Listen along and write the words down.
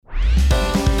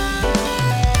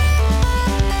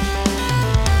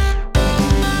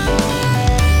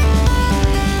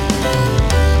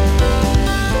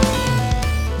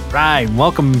Right,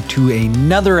 welcome to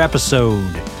another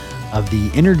episode of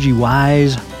the Energy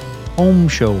Wise Home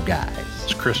Show, guys.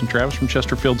 It's Chris and Travis from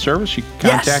Chesterfield Service. You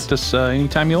can contact us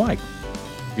anytime you like.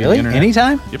 Really?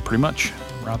 Anytime? Yeah, pretty much.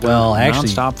 We're out there actually,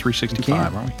 nonstop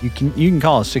 365, aren't we? You can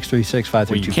call us 636-532-5841.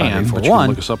 Well, you can, but you can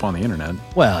look us up on the internet.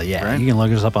 Well, yeah, right? You can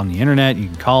look us up on the internet. You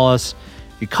can call us.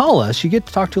 If you call us, you get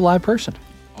to talk to a live person.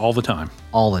 All the time.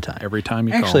 All the time. Every time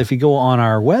you call. Actually, if you go on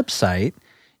our website,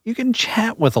 you can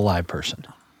chat with a live person.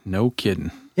 No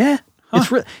kidding. Yeah.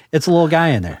 Huh. It's a little guy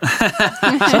in there.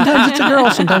 Sometimes it's a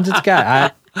girl, sometimes it's a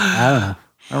guy. I don't know.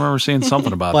 I remember seeing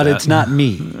something about but that. But it's not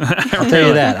me. I'll tell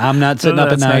you that. I'm not sitting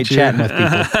up at night chatting with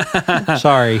people.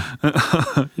 Sorry.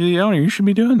 You should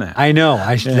be doing that. I know.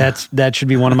 That should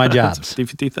be one of my jobs. It's a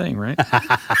 50-50 thing, right?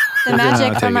 The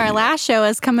magic from our last show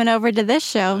is coming over to this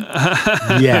show.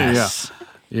 Yes.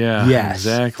 Yeah. Yes.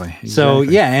 Exactly. So,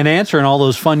 and answering all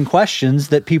those fun questions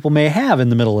that people may have in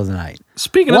the middle of the night.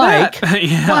 Speaking of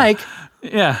that.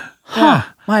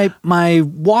 My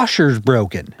washer's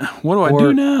broken. What do I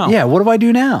do now? Yeah, what do I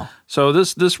do now? So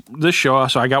this show,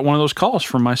 so I got one of those calls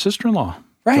from my sister-in-law,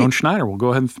 right. Joan Schneider. We'll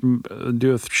go ahead and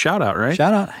do a shout-out, right?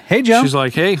 Shout-out. Hey, Joan. She's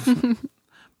like, hey,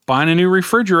 buying a new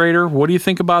refrigerator. What do you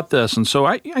think about this? And so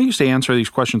I used to answer these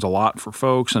questions a lot for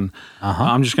folks, and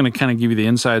I'm just going to kind of give you the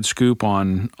inside scoop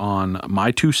on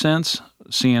my 2 cents,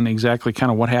 seeing exactly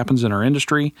kind of what happens in our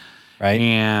industry. Right.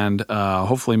 And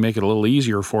hopefully make it a little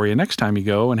easier for you next time you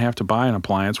go and have to buy an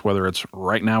appliance, whether it's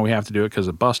right now we have to do it because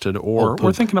it busted, or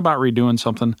we're thinking about redoing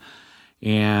something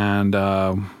and,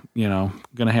 going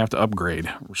to have to upgrade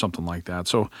or something like that.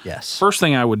 So first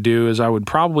thing I would do is I would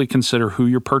probably consider who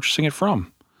you're purchasing it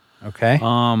from. Okay.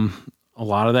 A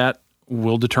lot of that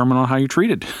will determine on how you're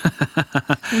treated.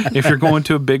 If you're going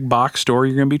to a big box store,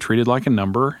 you're going to be treated like a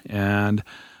number, and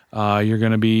you're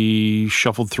going to be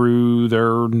shuffled through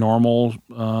their normal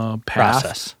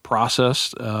process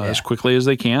as quickly as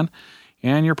they can.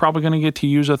 And you're probably going to get to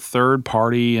use a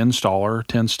third-party installer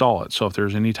to install it. So if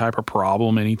there's any type of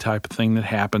problem, any type of thing that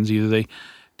happens, either they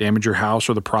damage your house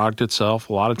or the product itself,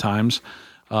 a lot of times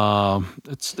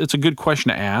it's a good question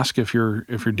to ask if you're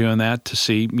doing that, to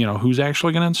see who's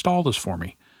actually going to install this for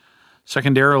me.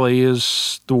 Secondarily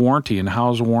is the warranty, and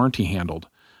how is the warranty handled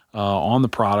on the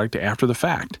product after the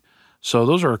fact. So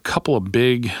those are a couple of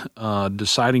big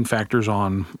deciding factors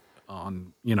on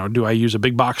do I use a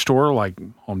big box store like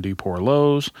Home Depot or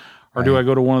Lowe's, or do I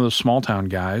go to one of the small town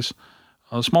guys?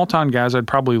 The small town guys I'd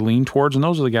probably lean towards, and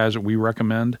those are the guys that we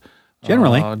recommend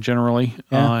generally.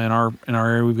 In our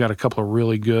area, we've got a couple of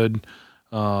really good.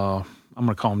 I'm going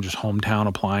to call them just hometown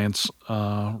appliance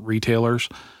retailers.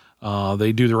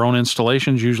 They do their own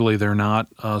installations. Usually, they're not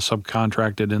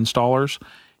subcontracted installers.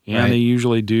 And they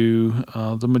usually do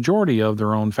the majority of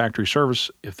their own factory service.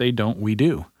 If they don't, we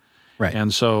do. Right.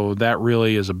 And so that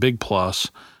really is a big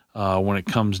plus when it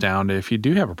comes down to if you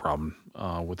do have a problem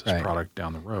with this product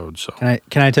down the road. So can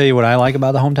I tell you what I like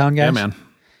about the hometown guys? Yeah, man.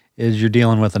 Is you're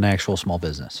dealing with an actual small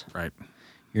business. Right.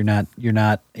 You're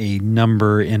not a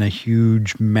number in a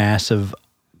huge, massive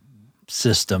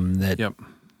system that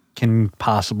can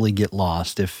possibly get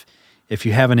lost. If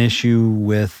you have an issue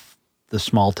with the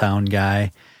small town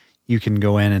guy, you can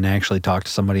go in and actually talk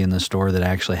to somebody in the store that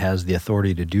actually has the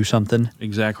authority to do something.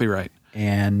 Exactly right.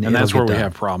 And that's where we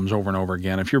have problems over and over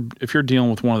again. If you're dealing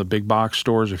with one of the big box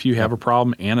stores, if you have a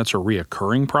problem and it's a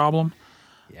reoccurring problem,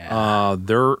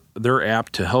 they're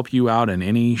apt to help you out in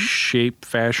any shape,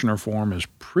 fashion, or form is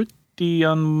pretty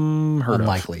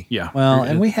unlikely. Yeah. Well,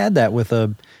 and we had that with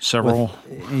several.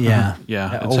 It's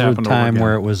happened time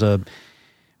where it was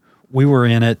we were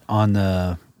in it on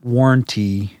the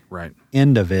warranty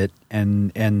end of it,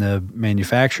 and the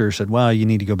manufacturer said, well, you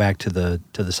need to go back to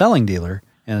the selling dealer,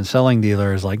 and the selling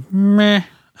dealer is like, meh.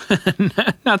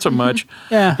 Not so much.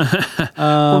 Yeah.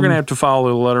 We're going to have to follow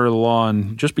the letter of the law,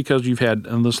 and just because you've had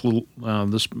this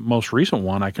most recent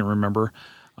one, I can remember,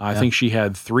 I think she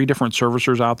had 3 different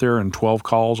servicers out there and 12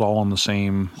 calls all on the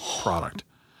same product.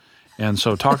 And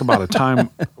so talk about a time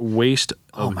waste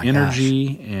of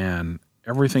energy and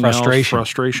everything else.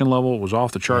 Frustration level was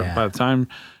off the chart. By the time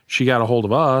she got a hold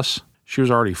of us, she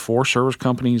was already 4 service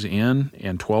companies in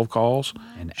and 12 calls.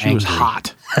 And she was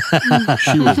hot.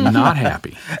 She was not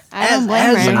happy. I don't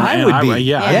blame her. I would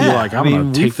be. I'd be like, I'm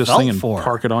going to take this thing and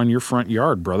park it on your front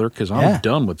yard, brother, because I'm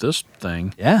done with this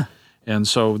thing. Yeah. And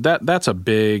so that's a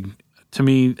big, to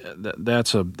me,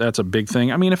 that's a big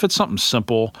thing. I mean, if it's something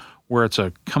simple where it's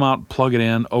a come out, plug it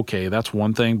in, okay, that's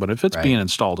one thing. But if it's being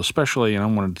installed, especially, and I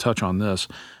wanted to touch on this,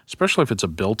 especially if it's a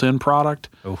built-in product.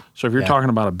 So if you're talking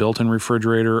about a built-in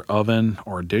refrigerator, oven,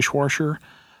 or a dishwasher,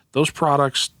 those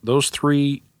products, those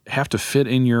 3 have to fit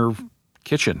in your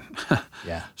kitchen.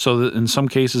 Yeah. So in some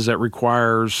cases that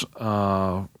requires,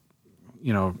 a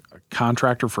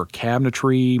contractor for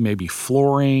cabinetry, maybe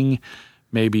flooring,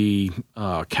 maybe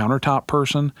a countertop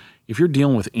person. If you're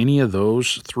dealing with any of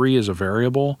those three as a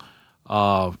variable,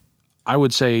 I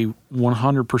would say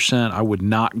 100% I would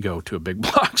not go to a big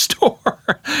box store.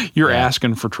 You're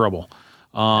asking for trouble.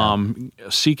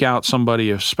 Seek out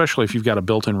somebody, especially if you've got a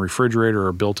built-in refrigerator or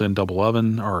a built-in double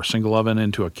oven or a single oven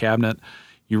into a cabinet.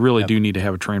 You really do need to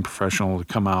have a trained professional to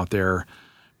come out there,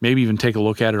 maybe even take a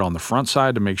look at it on the front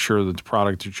side to make sure that the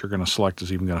product that you're going to select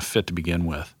is even going to fit to begin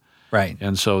with. Right.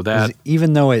 And so that,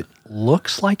 even though it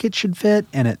looks like it should fit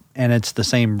and it's the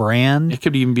same brand, it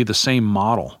could even be the same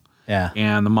model. Yeah.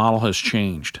 And the model has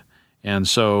changed. And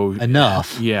so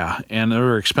enough. Yeah. And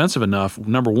they're expensive enough.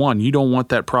 Number one, you don't want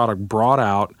that product brought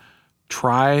out,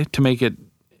 try to make it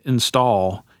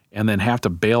install, and then have to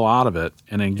bail out of it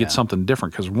and then get something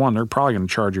different. Because one, they're probably going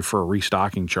to charge you for a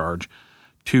restocking charge.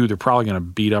 Two, they're probably going to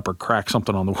beat up or crack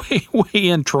something on the way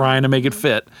in trying to make it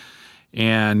fit.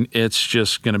 And it's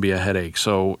just going to be a headache.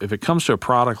 So if it comes to a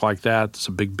product like that, it's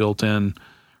a big built-in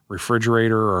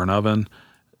refrigerator or an oven,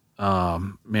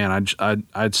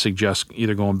 I'd suggest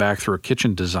either going back through a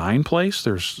kitchen design place.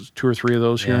 There's 2 or 3 of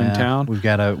those here in town. We've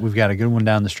got a good one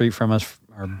down the street from us.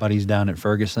 Our buddies down at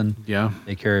Ferguson. Yeah.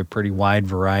 They carry a pretty wide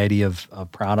variety of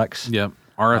products. Yep.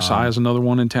 RSI is another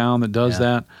one in town that does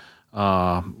that.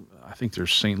 I think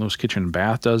there's St. Louis Kitchen and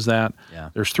Bath does that. Yeah.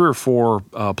 There's 3 or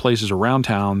 4 places around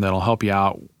town that'll help you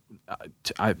out,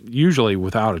 usually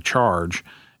without a charge.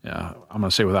 I'm going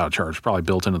to say without a charge, probably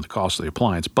built into the cost of the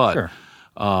appliance. But,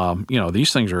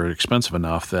 these things are expensive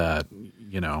enough that,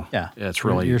 it's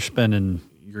really... You're spending...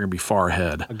 You're going to be far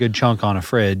ahead. A good chunk on a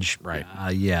fridge. Right.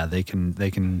 They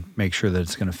can make sure that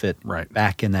it's going to fit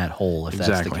back in that hole if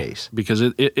that's the case. Because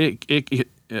it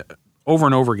over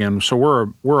and over again. So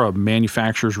we're a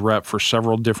manufacturer's rep for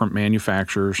several different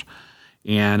manufacturers,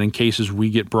 and in cases we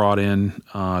get brought in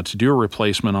to do a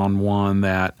replacement on one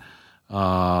that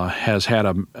has had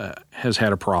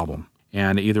a problem,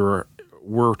 and either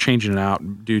we're changing it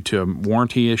out due to a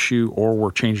warranty issue, or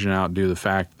we're changing it out due to the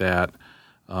fact that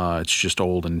it's just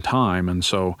old in time. And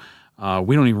so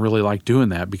we don't even really like doing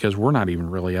that because we're not even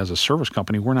really, as a service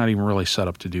company, we're not even really set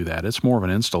up to do that. It's more of an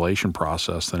installation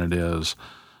process than it is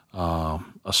a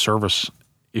service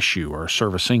issue or a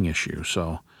servicing issue.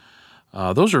 So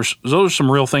those are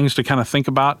some real things to kind of think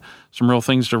about, some real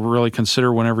things to really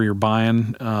consider whenever you're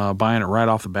buying it right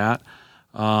off the bat.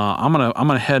 I'm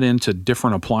gonna head into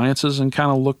different appliances and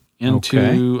kind of look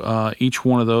into each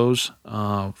one of those.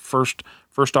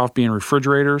 First off being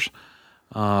refrigerators.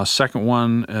 Second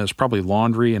one is probably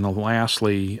laundry, and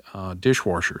lastly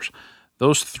dishwashers.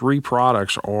 Those 3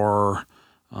 products are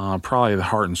probably the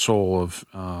heart and soul of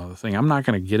the thing. I'm not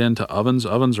going to get into ovens.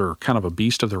 Ovens are kind of a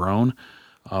beast of their own.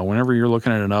 Whenever you're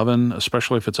looking at an oven,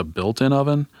 especially if it's a built-in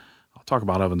oven, I'll talk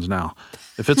about ovens now.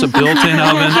 If it's a built-in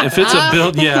oven, if it's a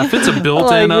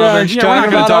built-in oven, we're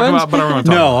not going to talk about, but I'm going to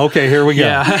talk about. Okay, here we go.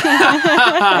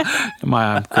 Yeah.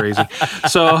 I'm crazy.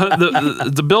 So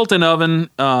the built-in oven,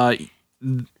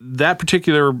 that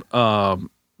particular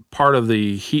part of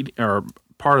the heat or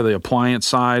part of the appliance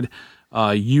side,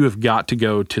 you have got to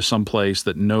go to some place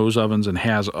that knows ovens and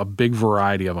has a big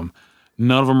variety of them.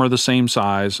 None of them are the same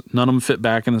size. None of them fit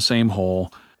back in the same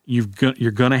hole. You're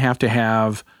going to have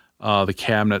the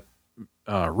cabinet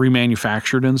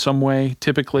remanufactured in some way,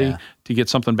 typically, to get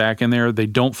something back in there. They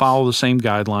don't follow the same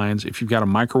guidelines. If you've got a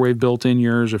microwave built in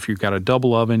yours, if you've got a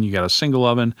double oven, you got a single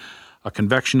oven, a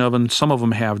convection oven, some of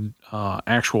them have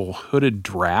actual hooded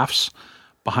drafts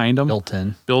behind them.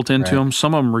 Built into them.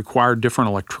 Some of them require different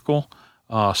electrical,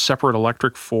 separate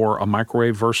electric for a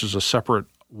microwave versus a separate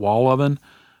wall oven,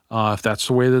 if that's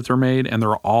the way that they're made, and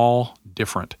they're all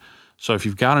different. So if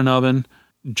you've got an oven,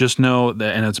 just know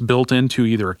that, and it's built into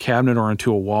either a cabinet or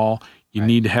into a wall, you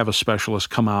need to have a specialist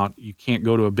come out. You can't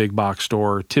go to a big box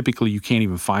store. Typically, you can't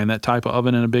even find that type of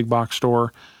oven in a big box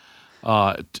store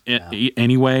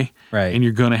anyway. Right. And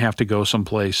you're going to have to go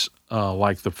someplace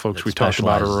like the folks we talked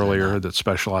about earlier that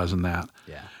specialize in that.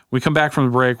 Yeah. We come back from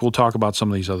the break, we'll talk about some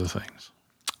of these other things.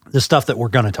 The stuff that we're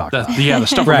going to talk about. The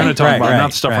stuff we're going to talk about,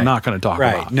 not the stuff we're not going to talk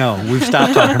about. No, we've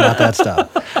stopped talking about that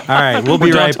stuff. All right, we'll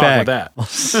be right back. We'll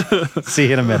see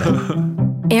you in a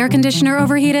minute. Air conditioner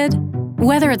overheated?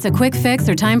 Whether it's a quick fix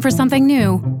or time for something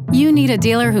new, you need a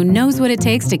dealer who knows what it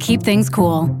takes to keep things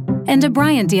cool. And a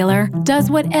Bryant dealer does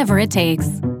whatever it takes.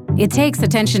 It takes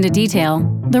attention to detail,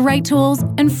 the right tools,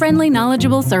 and friendly,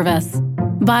 knowledgeable service.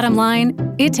 Bottom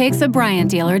line, it takes a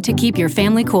Bryant dealer to keep your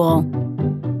family cool.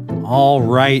 All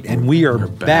right, and we are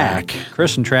back.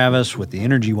 Chris and Travis with the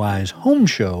Energy Wise Home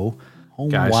Show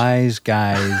Wise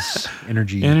Guys,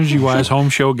 Energy Wise Home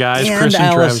Show guys, and Chris and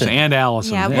Allison. Travis and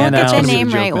Allison. Yeah, we'll And get the Allison. name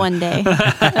right one day,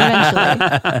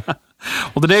 eventually.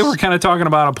 Well, today we're kind of talking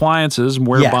about appliances,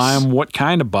 where Yes. to buy them, what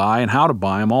kind to buy, and how to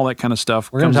buy them, all that kind of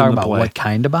stuff. We're going comes to talk into about play. what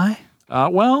kind to buy.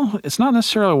 Well, it's not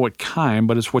necessarily what kind,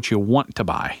 but it's what you want to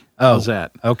buy. Oh, How's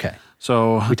that? Okay.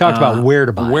 So We talked about where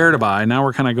to buy. Where to buy. Now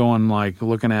we're kind of going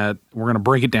looking at. We're going to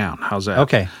break it down. How's that?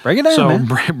 Okay. Break it down, So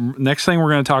man. next thing we're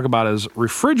going to talk about is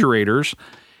refrigerators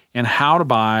and how to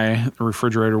buy a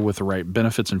refrigerator with the right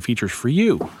benefits and features for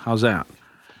you. How's that?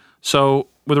 So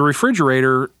with a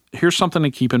refrigerator, here's something to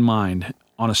keep in mind.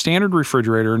 On a standard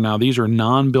refrigerator, now these are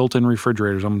non-built-in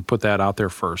refrigerators. I'm going to put that out there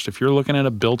first. If you're looking at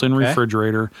a built-in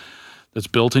refrigerator that's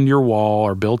built into your wall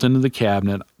or built into the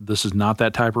cabinet, this is not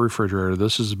that type of refrigerator.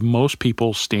 This is most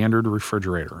people's standard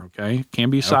refrigerator, okay? It can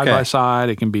be side by side.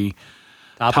 It can be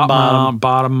Top top and bottom. mount,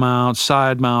 bottom mount,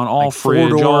 side mount, all Like fridge,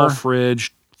 four-door. all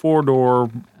fridge, 4-door,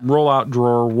 roll-out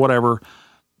drawer, whatever.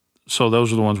 So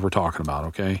those are the ones we're talking about,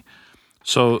 okay?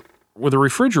 So with a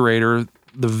refrigerator,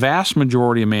 the vast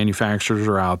majority of manufacturers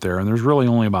are out there, and there's really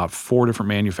only about 4 different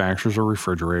manufacturers of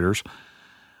refrigerators.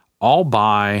 All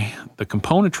buy the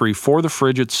componentry for the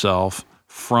fridge itself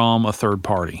from a third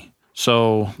party.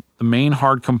 So the main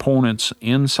hard components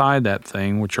inside that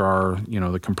thing, which are,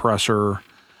 the compressor,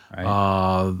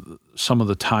 some of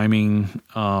the timing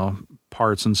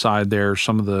parts inside there,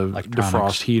 some of the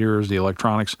defrost heaters, the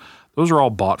electronics, those are all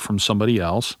bought from somebody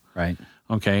else. Right.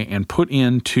 Okay, and put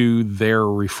into their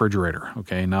refrigerator.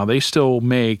 Okay, now they still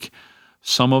make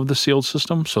some of the sealed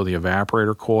system, so the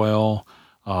evaporator coil,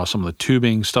 some of the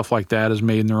tubing, stuff like that is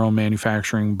made in their own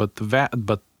manufacturing. But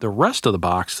the rest of the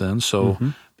box, then, so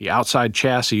the outside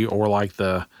chassis or like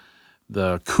the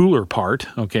cooler part.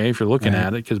 Okay, if you're looking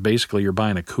at it, because basically you're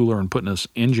buying a cooler and putting this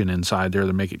engine inside there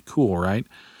to make it cool, right?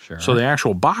 Sure. So the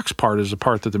actual box part is the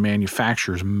part that the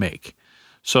manufacturers make.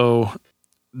 So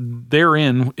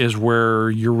therein is where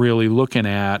you're really looking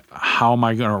at how am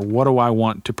I going to, what do I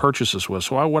want to purchase this with?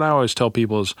 So what I always tell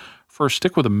people is first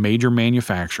stick with a major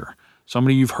manufacturer,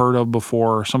 somebody you've heard of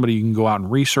before, somebody you can go out and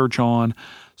research on,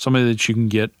 somebody that you can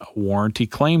get a warranty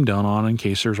claim done on in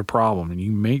case there's a problem. And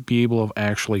you may be able to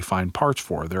actually find parts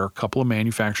for. There are a couple of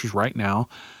manufacturers right now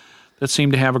that seem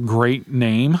to have a great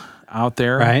name out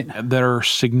there that are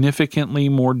significantly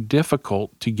more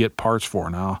difficult to get parts for.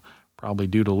 Now, probably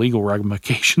due to legal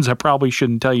ramifications, I probably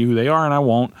shouldn't tell you who they are, and I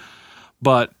won't.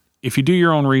 But if you do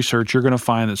your own research, you're going to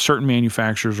find that certain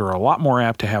manufacturers are a lot more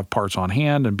apt to have parts on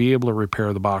hand and be able to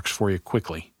repair the box for you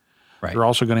quickly. Right. They're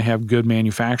also going to have good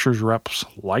manufacturers reps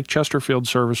like Chesterfield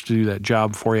Service to do that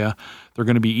job for you. They're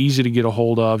going to be easy to get a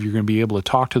hold of. You're going to be able to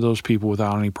talk to those people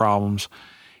without any problems,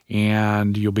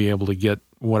 and you'll be able to get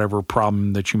whatever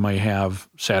problem that you may have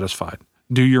satisfied.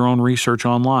 Do your own research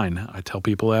online. I tell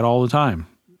people that all the time.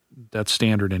 That's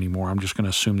standard anymore. I'm just going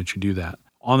to assume that you do that.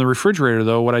 On the refrigerator,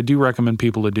 though, what I do recommend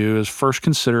people to do is first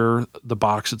consider the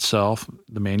box itself,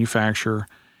 the manufacturer,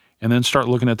 and then start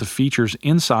looking at the features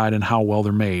inside and how well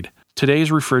they're made.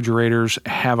 Today's refrigerators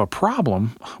have a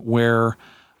problem where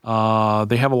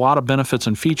they have a lot of benefits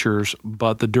and features,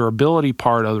 but the durability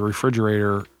part of the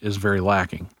refrigerator is very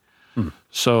lacking.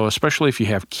 So especially if you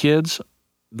have kids,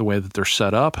 the way that they're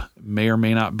set up may or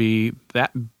may not be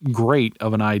that great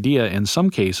of an idea in some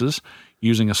cases.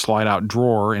 Using a slide-out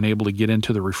drawer and able to get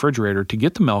into the refrigerator to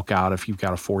get the milk out if you've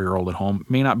got a 4-year-old at home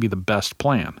may not be the best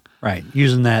plan. Right.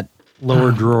 Using that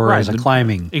lower drawer as a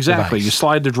climbing Exactly. device. You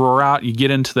slide the drawer out, you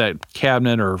get into that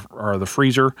cabinet or the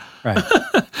freezer. Right.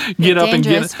 Get up and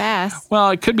get it. Fast. Well,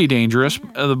 it could be dangerous.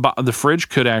 The fridge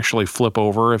could actually flip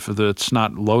over if it's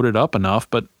not loaded up enough,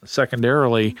 but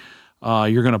secondarily,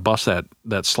 you're going to bust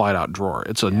that slide-out drawer.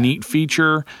 It's a neat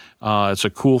feature. It's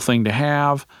a cool thing to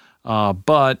have,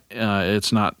 but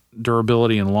it's not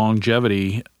durability and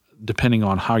longevity, depending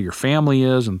on how your family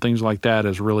is and things like that,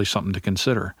 is really something to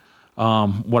consider.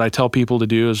 What I tell people to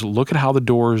do is look at how the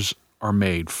doors are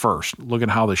made first. Look at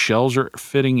how the shelves are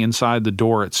fitting inside the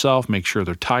door itself. Make sure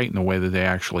they're tight in the way that they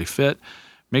actually fit.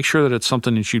 Make sure that it's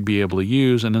something that you'd be able to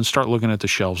use, and then start looking at the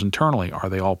shelves internally. Are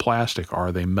they all plastic?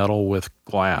 Are they metal with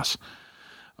glass?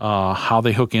 How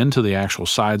they hook into the actual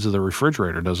sides of the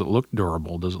refrigerator. Does it look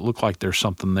durable? Does it look like there's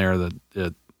something there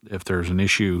that if there's an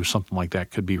issue, something like that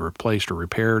could be replaced or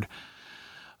repaired?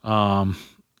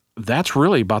 That's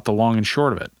really about the long and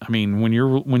short of it. I mean, when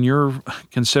you're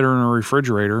considering a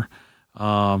refrigerator,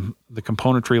 the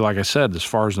componentry, like I said, as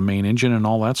far as the main engine and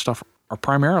all that stuff, are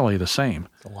primarily the same.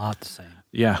 It's a lot the same.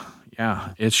 Yeah.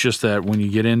 It's just that when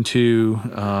you get into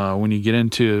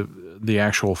the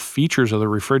actual features of the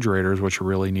refrigerator is what you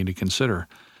really need to consider.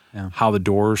 Yeah. How the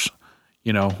doors,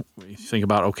 you think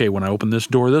about, okay, when I open this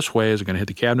door this way, is it going to hit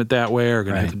the cabinet that way or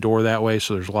going to hit the door that way?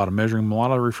 So there's a lot of measuring. A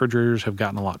lot of the refrigerators have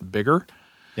gotten a lot bigger.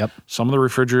 Yep. Some of the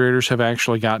refrigerators have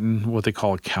actually gotten what they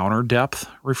call a counter depth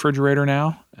refrigerator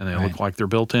now, and they look like they're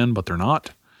built in, but they're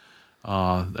not.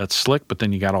 That's slick, but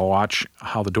then you got to watch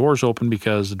how the doors open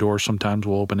because the doors sometimes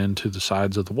will open into the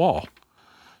sides of the wall.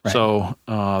 Right. So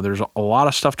there's a lot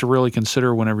of stuff to really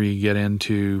consider whenever you get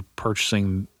into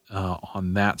purchasing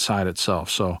on that side itself.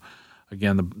 So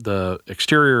again, the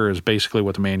exterior is basically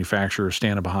what the manufacturer is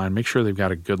standing behind. Make sure they've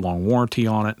got a good long warranty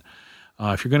on it.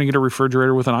 If you're going to get a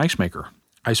refrigerator with an ice maker,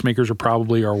 ice makers are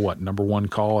probably our number one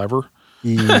call ever.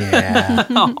 Yeah.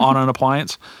 On an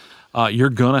appliance. You're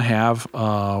going to have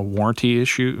a warranty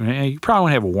issue. You probably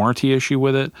won't have a warranty issue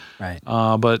with it. Right.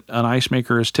 But an ice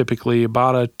maker is typically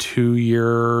about a 2-year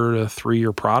to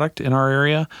 3-year product in our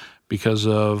area because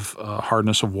of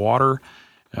hardness of water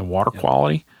and water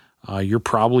quality. You're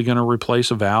probably going to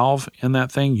replace a valve in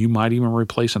that thing. You might even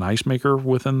replace an ice maker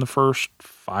within the first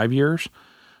 5 years.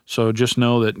 So just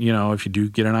know that, if you do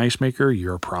get an ice maker,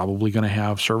 you're probably going to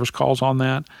have service calls on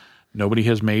that. Nobody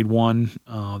has made one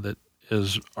that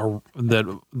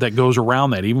goes around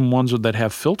that. Even ones that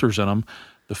have filters in them,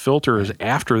 the filter is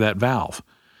after that valve.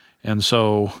 And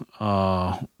so,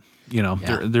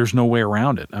 there's no way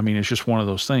around it. I mean, it's just one of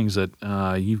those things that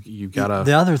you've got to.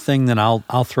 The other thing that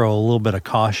I'll throw a little bit of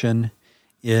caution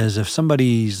is if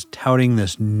somebody's touting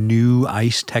this new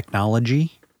ice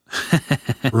technology,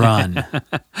 run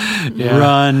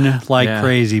like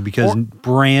crazy because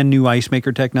brand new ice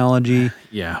maker technology.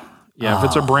 Yeah. Yeah, if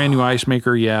it's a brand new ice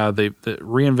maker,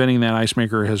 reinventing that ice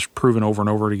maker has proven over and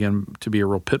over again to be a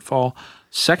real pitfall.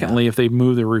 Secondly, if they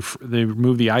move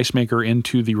the ice maker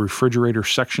into the refrigerator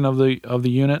section of the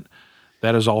unit,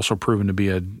 that has also proven to be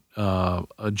a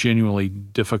genuinely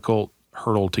difficult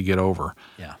hurdle to get over.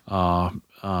 Yeah.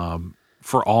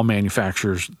 For all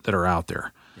manufacturers that are out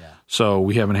there. Yeah. So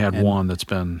we haven't had one that's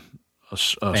been a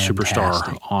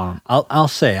superstar on. I'll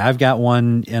say I've got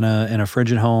one in a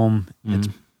frigid home. Mm-hmm. It's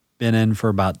been in for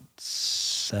about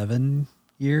 7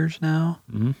 years now,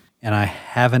 and I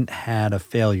haven't had a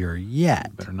failure yet.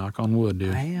 You better knock on wood,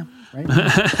 dude. I am right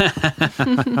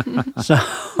now. So,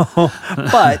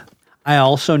 but I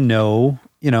also know,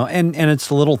 and it's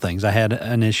the little things. I had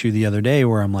an issue the other day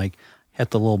where I'm like,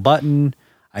 hit the little button,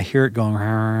 I hear it going.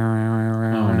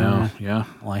 Oh no! Yeah.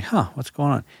 I'm like, what's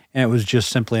going on? And it was just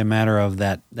simply a matter of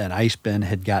that ice bin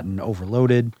had gotten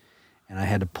overloaded. And I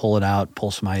had to pull it out,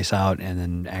 pull some ice out, and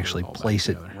then actually place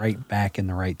it right back in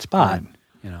the right spot.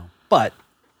 Right. But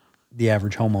the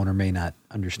average homeowner may not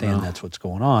understand that's what's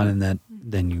going on, and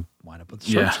then you wind up with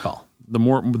a service call. The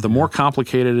more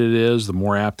complicated it is, the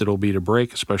more apt it'll be to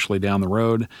break, especially down the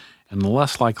road, and the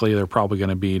less likely they're probably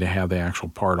going to be to have the actual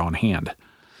part on hand.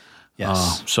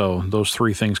 Yes. So those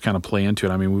three things kind of play into it.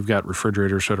 I mean, we've got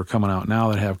refrigerators that are coming out now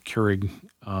that have Keurig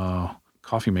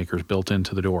coffee makers built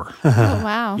into the door. Oh,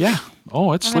 wow. Yeah.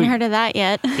 Oh, it's I sweet. haven't heard of that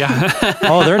yet. Yeah.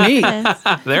 Oh, they're neat.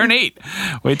 They're neat.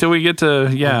 Wait till we get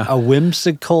to, a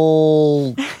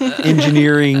whimsical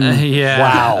engineering.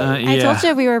 Wow. I told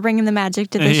you we were bringing the magic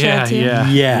to the show, too.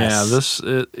 Yes.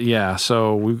 Yeah.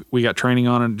 So we got training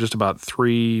on it just about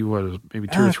 2 or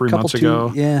 3 months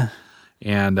ago. Yeah.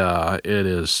 And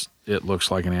it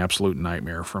looks like an absolute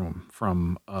nightmare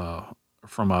from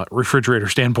a refrigerator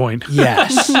standpoint.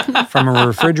 Yes. From a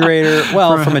refrigerator.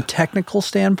 Well, from a technical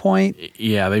standpoint.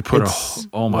 Yeah, they put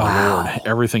Lord,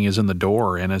 everything is in the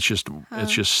door, and it's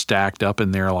just stacked up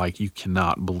in there like you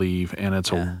cannot believe, and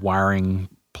it's a wiring,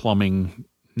 plumbing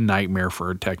nightmare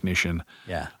for a technician.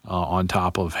 Yeah. On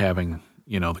top of having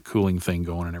the cooling thing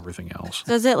going and everything else.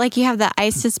 So is it like you have the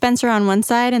ice dispenser on one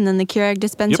side and then the Keurig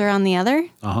dispenser on the other?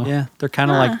 Uh-huh. Yeah, they're kind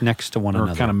of like next to one another.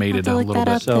 They're kind of mated a little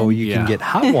bit. So you can get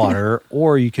hot water,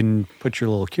 or you can put your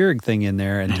little Keurig thing in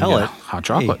there and tell it, hot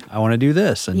chocolate. Hey, I want to do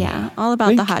this. And all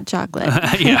about the hot chocolate.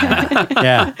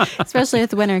 Yeah. Especially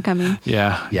with winter coming.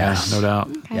 Yeah. Yes. Yeah, no doubt.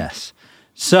 Okay. Yes.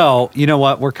 So, you know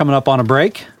what? We're coming up on a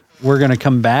break. We're going to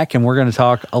come back and we're going to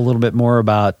talk a little bit more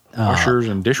about washers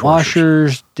and dishwashers.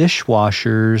 Washers,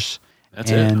 dishwashers. That's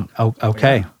it.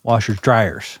 Okay. Washers,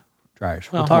 dryers.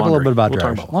 We'll talk a little bit about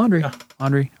dryers. Laundry.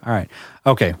 All right.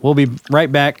 Okay. We'll be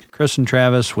right back. Chris and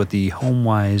Travis with the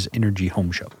HomeWise Energy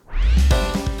Home Show.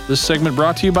 This segment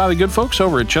brought to you by the good folks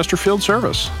over at Chesterfield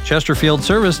Service. Chesterfield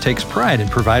Service takes pride in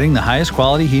providing the highest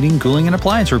quality heating, cooling, and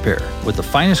appliance repair with the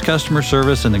finest customer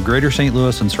service in the greater St.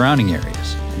 Louis and surrounding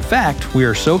areas. In fact, we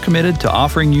are so committed to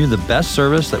offering you the best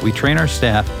service that we train our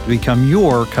staff to become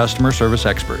your customer service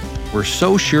expert. We're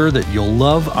so sure that you'll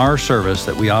love our service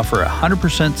that we offer a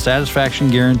 100% satisfaction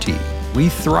guarantee. We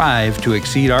thrive to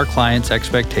exceed our clients'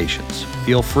 expectations.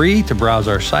 Feel free to browse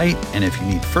our site, and if you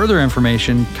need further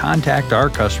information, contact our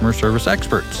customer service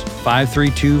experts.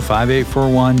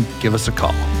 532-5841. Give us a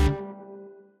call.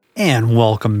 And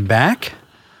welcome back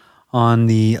on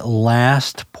the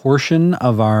last portion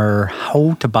of our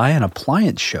How to Buy an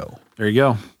Appliance show. There you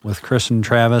go. With Chris and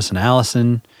Travis and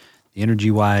Allison, the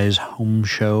Energy Wise Home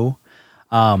Show.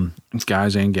 It's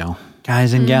guys and gal.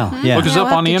 Guys and gal. Yeah. Look us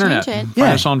up on the internet. Find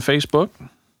us on Facebook.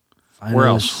 Where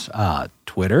else?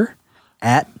 Twitter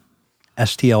at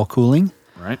STL Cooling.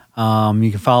 Right.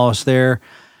 You can follow us there.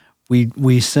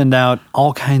 We send out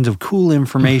all kinds of cool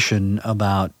information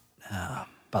about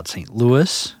St.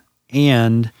 Louis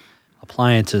and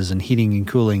appliances and heating and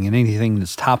cooling and anything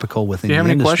that's topical within the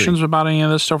industry. If you have any questions about any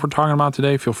of this stuff we're talking about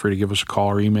today, feel free to give us a call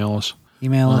or email us.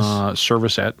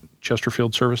 Service at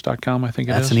chesterfieldservice.com, I think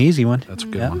it is. That's an easy one. That's a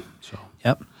good one.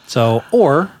 So,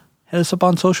 or hit us up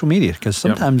on social media, because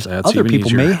sometimes other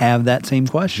people may have that same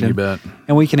question. You bet.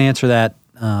 And we can answer that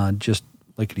just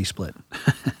lickety-split.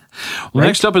 Well,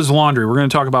 next up is laundry. We're going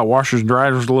to talk about washers and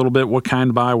dryers a little bit, what kind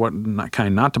to buy, what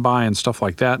kind not to buy, and stuff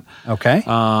like that. Okay.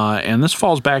 And this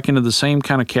falls back into the same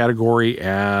kind of category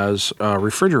as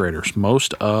refrigerators.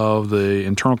 Most of the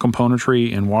internal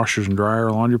componentry in washers and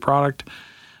dryer laundry product,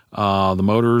 the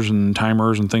motors and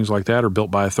timers and things like that, are built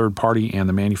by a third party, and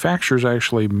the manufacturers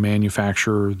actually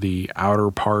manufacture the outer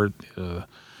part,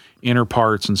 inner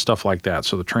parts and stuff like that.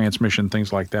 So the transmission,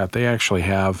 things like that, they actually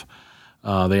have...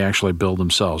 they actually build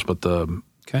themselves, but the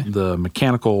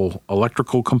mechanical,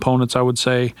 electrical components, I would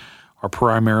say, are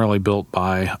primarily built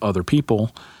by other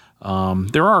people.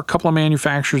 There are a couple of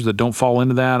manufacturers that don't fall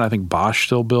into that. I think Bosch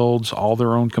still builds all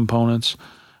their own components.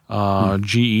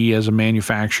 GE as a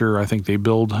manufacturer, I think they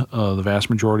build the vast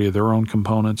majority of their own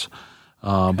components.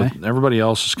 But everybody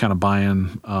else is kind of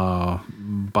buying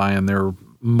their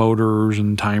motors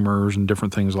and timers and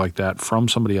different things like that from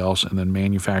somebody else, and then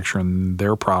manufacturing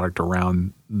their product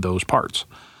around those parts.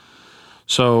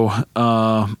 So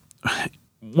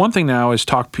one thing that I always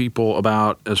talk to people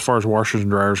about as far as washers and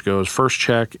dryers go is first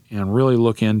check and really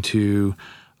look into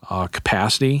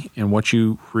capacity and what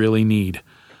you really need.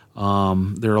 There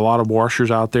are a lot of washers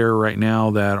out there right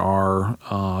now that are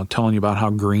telling you about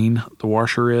how green the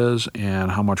washer is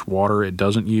and how much water it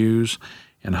doesn't use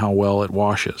and how well it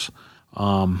washes.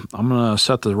 I'm going to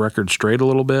set the record straight a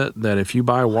little bit that if you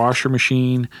buy a washer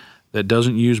machine that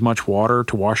doesn't use much water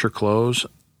to wash your clothes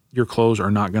are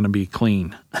not going to be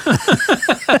clean.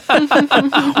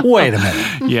 Wait a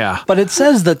minute. Yeah. But it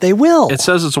says that they will. It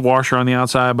says it's a washer on the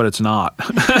outside, but it's not.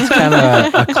 It's kind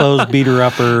of a clothes beater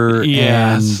upper.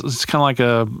 Yeah. It's kind of like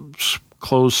a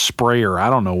clothes sprayer. I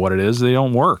don't know what it is. They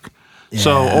don't work. Yeah.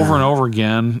 So over and over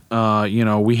again,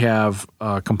 we have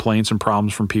complaints and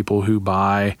problems from people who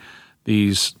buy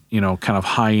these, kind of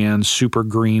high-end, super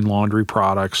green laundry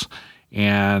products,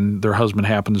 and their husband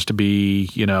happens to be,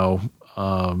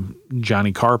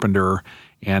 Johnny Carpenter,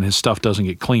 and his stuff doesn't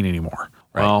get clean anymore.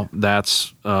 Right. Well,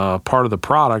 that's part of the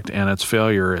product, and its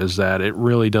failure is that it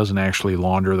really doesn't actually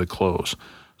launder the clothes.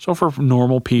 So for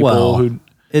normal people who...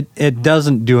 It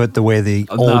doesn't do it the way the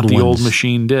old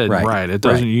machine did. Right. It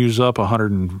doesn't use up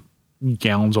 100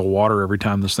 gallons of water every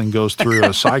time this thing goes through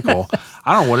a cycle.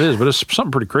 I don't know what it is, but it's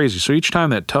something pretty crazy. So each time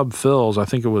that tub fills, I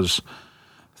think it was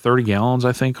 30 gallons,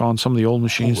 I think, on some of the old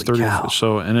machines. Holy 30 cow.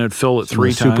 So, and it'd fill it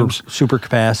three times. Super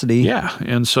capacity. Yeah.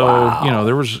 And so,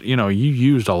 there was, you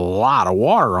used a lot of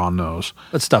water on those.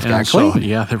 But stuff got clean. So,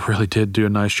 yeah, they really did do a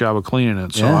nice job of cleaning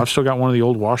it. So I've still got one of the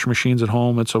old washer machines at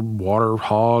home. It's a water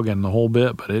hog and the whole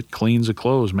bit, but it cleans the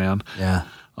clothes, man. Yeah.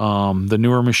 The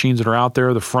newer machines that are out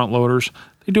there, the front loaders,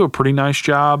 they do a pretty nice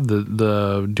job.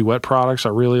 The Duet products I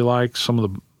really like. Some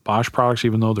of the Bosch products,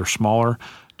 even though they're smaller,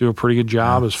 do a pretty good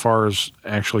job as far as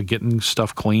actually getting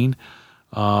stuff clean.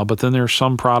 But then there's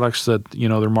some products that,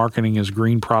 they're marketing as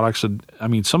green products. Some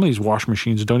of these wash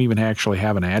machines don't even actually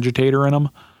have an agitator in them.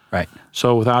 Right.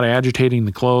 So without agitating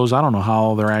the clothes, I don't know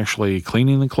how they're actually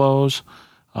cleaning the clothes.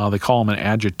 They call them an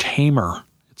agitamer.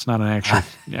 It's not an actual,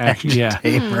 it's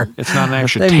not an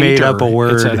agitator. They made up a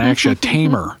word. It's an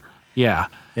agitamer. Yeah.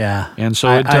 Yeah. And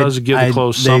so it does give the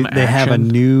clothes some action.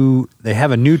 They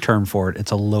have a new term for it.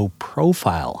 It's a low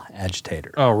profile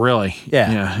agitator. Oh, really?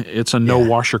 Yeah. Yeah. It's a no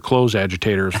wash your clothes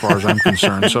agitator as far as I'm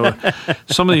concerned. So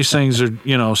some of these things are,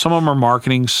 some of them are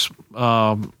marketing,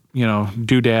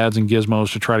 doodads and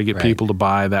gizmos to try to get people to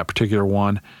buy that particular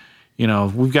one.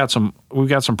 We've got some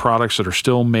products that are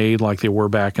still made like they were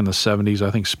back in the 70s.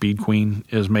 I think Speed Queen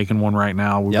is making one right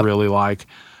now we really like.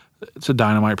 It's a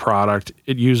dynamite product.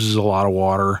 It uses a lot of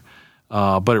water,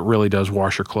 but it really does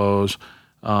wash your clothes.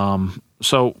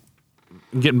 So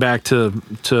getting back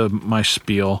to my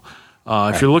spiel,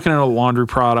 if you're looking at a laundry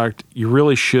product, you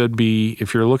really should be.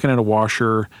 If you're looking at a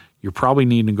washer, you're probably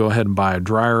needing to go ahead and buy a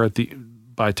dryer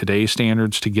by today's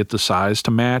standards to get the size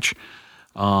to match,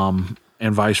 and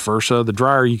vice versa. The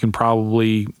dryer, you can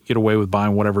probably get away with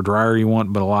buying whatever dryer you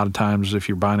want, but a lot of times if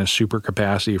you're buying a super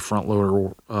capacity front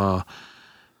loader,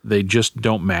 they just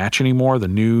don't match anymore. The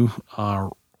new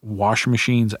washing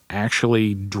machines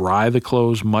actually dry the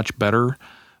clothes much better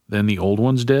than the old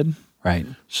ones did. Right.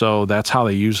 So that's how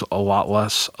they use a lot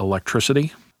less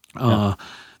electricity.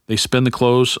 They spin the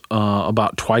clothes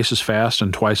about twice as fast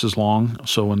and twice as long.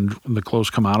 So when the clothes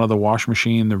come out of the washing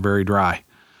machine, they're very dry.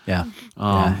 Yeah.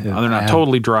 They're not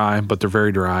totally dry, but they're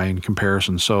very dry in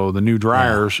comparison. So the new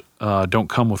dryers don't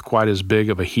come with quite as big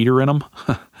of a heater in them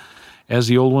as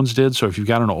the old ones did. So if you've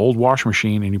got an old washing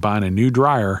machine and you're buying a new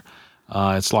dryer,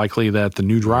 it's likely that the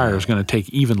new dryer is going to take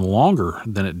even longer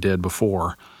than it did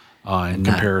before in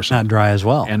comparison. Not dry as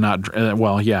well. And not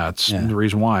the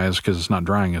reason why is because it's not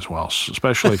drying as well,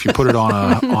 especially if you put it on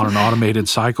an automated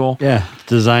cycle. Yeah, it's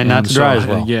designed not to dry as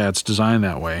well. Yeah, it's designed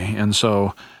that way. And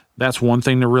so that's one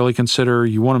thing to really consider.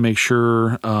 You want to make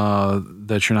sure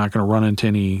that you're not going to run into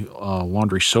any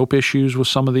laundry soap issues with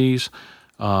some of these.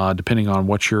 Depending on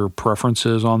what your preference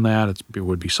is on that, it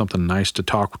would be something nice to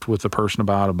talk with the person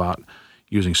about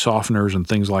using softeners and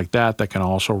things like that can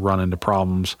also run into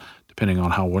problems depending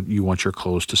on what you want your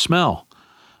clothes to smell.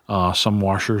 Some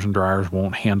washers and dryers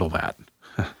won't handle that.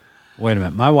 Wait a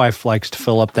minute. My wife likes to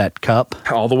fill up that cup.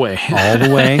 All the way. All the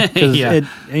way. Because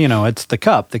it's the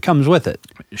cup that comes with it.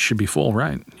 It should be full,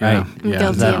 right? Right. Yeah.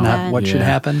 Is that not what should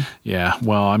happen? Yeah.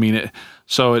 Well, I mean,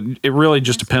 it really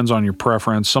just depends on your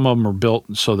preference. Some of them are built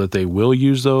so that they will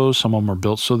use those. Some of them are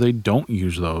built so they don't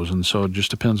use those. And so it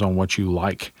just depends on what you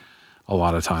like a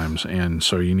lot of times. And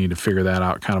so you need to figure that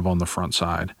out kind of on the front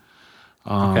side.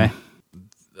 Okay.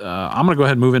 I'm going to go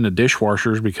ahead and move into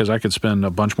dishwashers because I could spend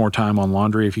a bunch more time on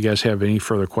laundry. If you guys have any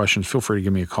further questions, feel free to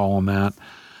give me a call on that.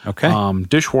 Okay.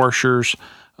 Dishwashers,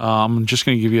 I'm just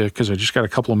going to give you, because I just got a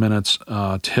couple of minutes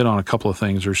to hit on a couple of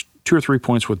things. There's 2 or 3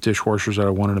 points with dishwashers that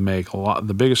I wanted to make.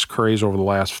 The biggest craze over the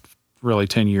last really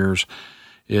 10 years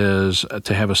is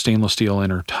to have a stainless steel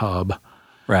inner tub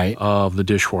of the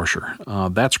dishwasher.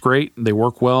 That's great. They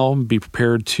work well. Be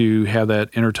prepared to have that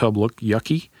inner tub look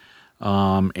yucky.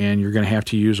 And you're going to have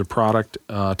to use a product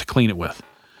to clean it with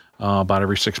about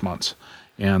every 6 months.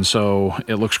 And so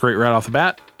it looks great right off the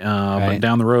bat, but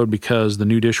down the road, because the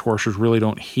new dishwashers really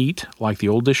don't heat like the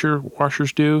old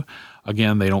dishwashers do,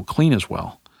 again, they don't clean as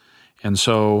well. And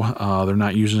so they're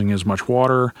not using as much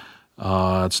water.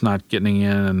 It's not getting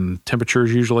in, and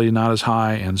temperature's usually not as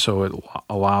high, and so it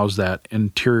allows that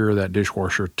interior of that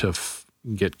dishwasher to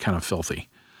get kind of filthy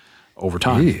over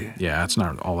time. Ew. Yeah, it's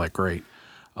not all that great.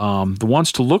 The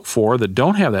ones to look for that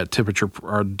don't have that temperature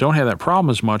or don't have that problem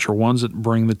as much are ones that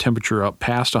bring the temperature up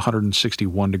past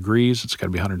 161 degrees. It's got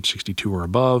to be 162 or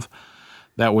above.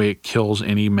 That way it kills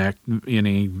any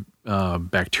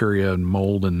bacteria and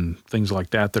mold and things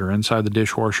like that are inside the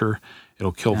dishwasher.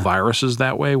 It'll kill viruses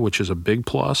that way, which is a big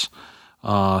plus.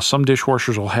 Some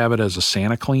dishwashers will have it as a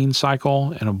SaniClean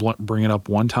cycle and it'll bring it up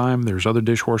one time. There's other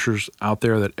dishwashers out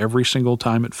there that every single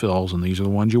time it fills, and these are the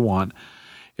ones you want,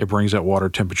 it brings that water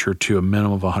temperature to a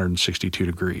minimum of 162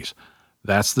 degrees.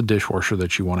 That's the dishwasher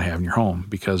that you want to have in your home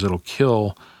because it'll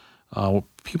kill. What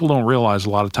people don't realize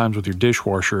a lot of times with your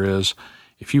dishwasher is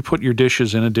if you put your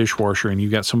dishes in a dishwasher and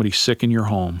you've got somebody sick in your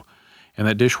home and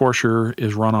that dishwasher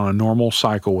is run on a normal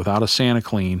cycle without a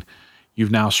SaniClean,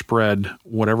 you've now spread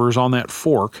whatever's on that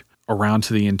fork around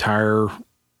to the entire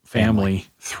family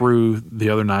through the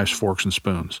other knives, forks, and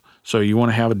spoons. So you want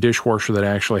to have a dishwasher that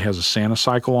actually has a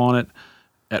SaniCycle on it.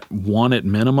 At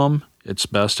minimum, it's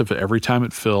best if every time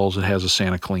it fills, it has a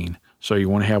SaniClean. So you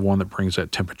want to have one that brings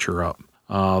that temperature up.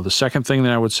 The second thing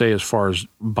that I would say as far as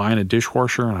buying a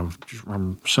dishwasher, and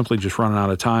I'm simply just running out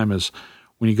of time, is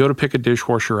when you go to pick a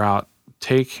dishwasher out,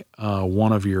 take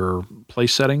one of your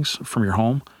place settings from your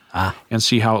home and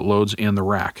see how it loads in the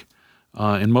rack.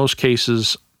 In most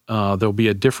cases, there'll be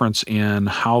a difference in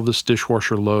how this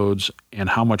dishwasher loads and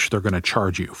how much they're going to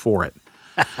charge you for it.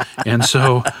 And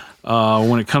so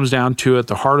when it comes down to it,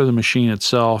 the heart of the machine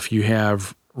itself, you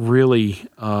have really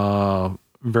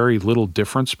very little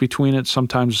difference between it.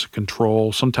 Sometimes it's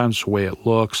control, sometimes it's the way it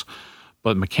looks,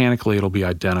 but mechanically it'll be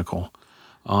identical.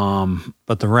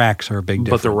 But the racks are a big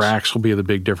difference. But the racks will be the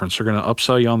big difference. They're going to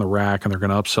upsell you on the rack, and they're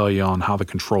going to upsell you on how the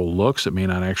control looks. It may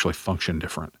not actually function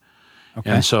different. Okay.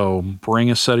 And so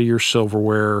bring a set of your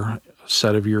silverware, a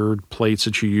set of your plates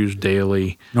that you use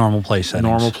daily. Normal place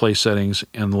settings.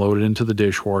 And load it into the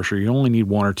dishwasher. You only need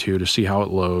one or two to see how it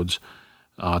loads.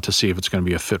 to see if it's going to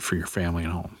be a fit for your family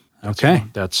and home.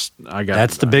 That's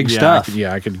the big stuff.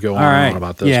 I could go on and on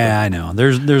about this. Yeah, I know.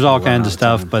 There's all kinds of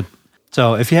stuff, but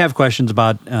so if you have questions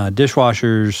about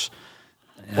dishwashers,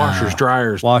 washers,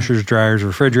 dryers,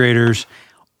 refrigerators,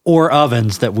 or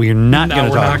ovens that we're not going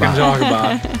to talk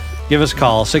about, give us a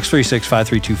call,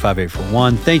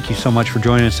 636-532-5841. Thank you so much for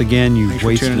joining us again. You've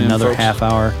wasted another half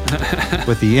hour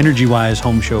with the Energy Wise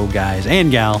Home Show guys and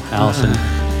gal, Allison.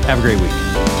 Have a great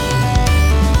week.